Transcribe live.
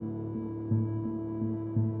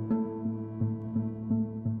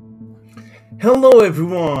Hello,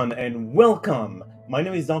 everyone, and welcome. My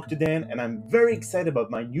name is Dr. Dan, and I'm very excited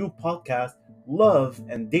about my new podcast, Love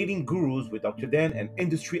and Dating Gurus with Dr. Dan, an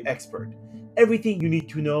industry expert. Everything you need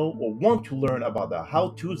to know or want to learn about the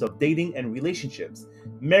how to's of dating and relationships,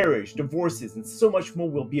 marriage, divorces, and so much more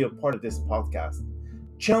will be a part of this podcast.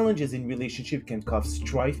 Challenges in relationship can cause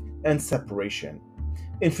strife and separation.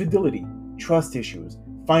 Infidelity, trust issues,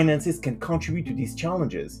 finances can contribute to these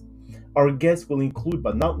challenges. Our guests will include,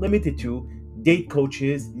 but not limited to, date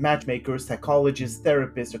coaches, matchmakers, psychologists,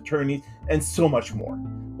 therapists, attorneys, and so much more.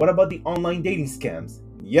 What about the online dating scams?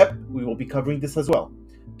 Yep, we will be covering this as well.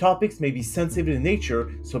 Topics may be sensitive in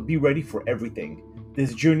nature, so be ready for everything.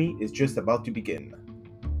 This journey is just about to begin.